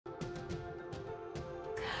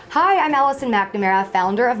Hi, I'm Allison McNamara,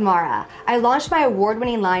 founder of Mara. I launched my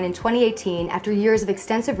award-winning line in 2018 after years of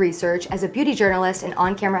extensive research as a beauty journalist and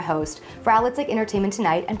on-camera host for outlets like Entertainment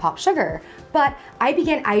Tonight and Pop Sugar. But I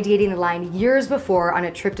began ideating the line years before on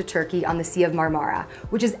a trip to Turkey on the Sea of Marmara,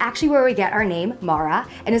 which is actually where we get our name, Mara,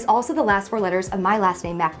 and is also the last 4 letters of my last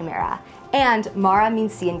name, McNamara. And Mara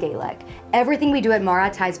means sea in Gaelic. Everything we do at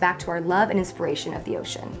Mara ties back to our love and inspiration of the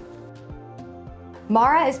ocean.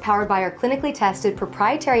 Mara is powered by our clinically tested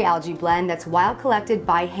proprietary algae blend that's wild collected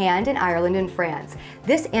by hand in Ireland and France.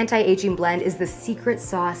 This anti-aging blend is the secret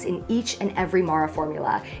sauce in each and every Mara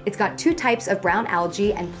formula. It's got 2 types of brown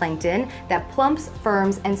algae and plankton that plumps,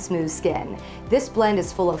 firms, and smooths skin. This blend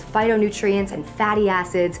is full of phytonutrients and fatty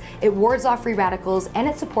acids, it wards off free radicals, and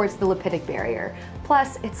it supports the lipidic barrier.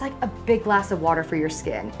 Plus, it's like a big glass of water for your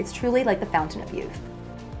skin. It's truly like the fountain of youth.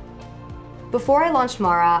 Before I launched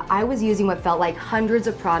Mara, I was using what felt like hundreds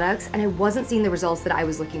of products and I wasn't seeing the results that I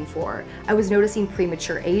was looking for. I was noticing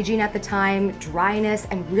premature aging at the time, dryness,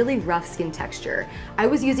 and really rough skin texture. I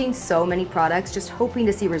was using so many products just hoping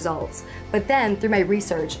to see results. But then through my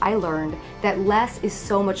research, I learned that less is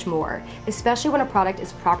so much more, especially when a product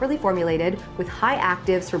is properly formulated with high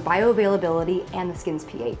actives for bioavailability and the skin's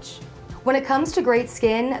pH. When it comes to great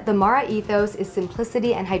skin, the Mara ethos is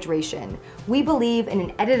simplicity and hydration. We believe in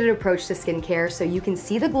an edited approach to skincare so you can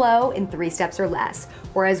see the glow in 3 steps or less,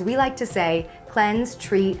 or as we like to say, cleanse,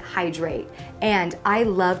 treat, hydrate. And I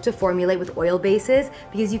love to formulate with oil bases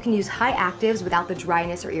because you can use high actives without the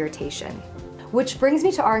dryness or irritation. Which brings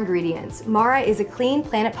me to our ingredients. Mara is a clean,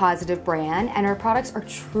 planet-positive brand, and our products are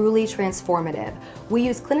truly transformative. We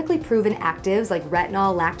use clinically proven actives like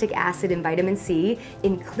retinol, lactic acid, and vitamin C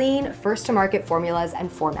in clean, first-to-market formulas and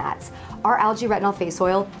formats. Our algae retinol face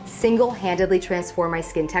oil single-handedly transformed my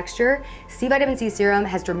skin texture. C vitamin C serum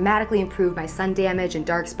has dramatically improved my sun damage and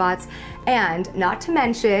dark spots. And not to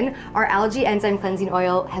mention, our algae enzyme cleansing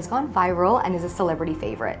oil has gone viral and is a celebrity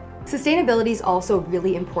favorite. Sustainability is also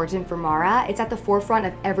really important for Mara. It's at the forefront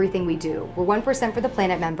of everything we do. We're 1% for the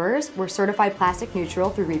Planet members, we're certified plastic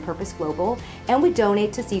neutral through Repurpose Global, and we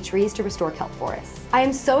donate to SeaTrees to restore kelp forests. I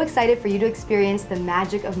am so excited for you to experience the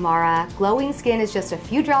magic of Mara. Glowing skin is just a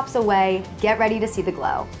few drops away. Get ready to see the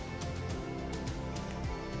glow.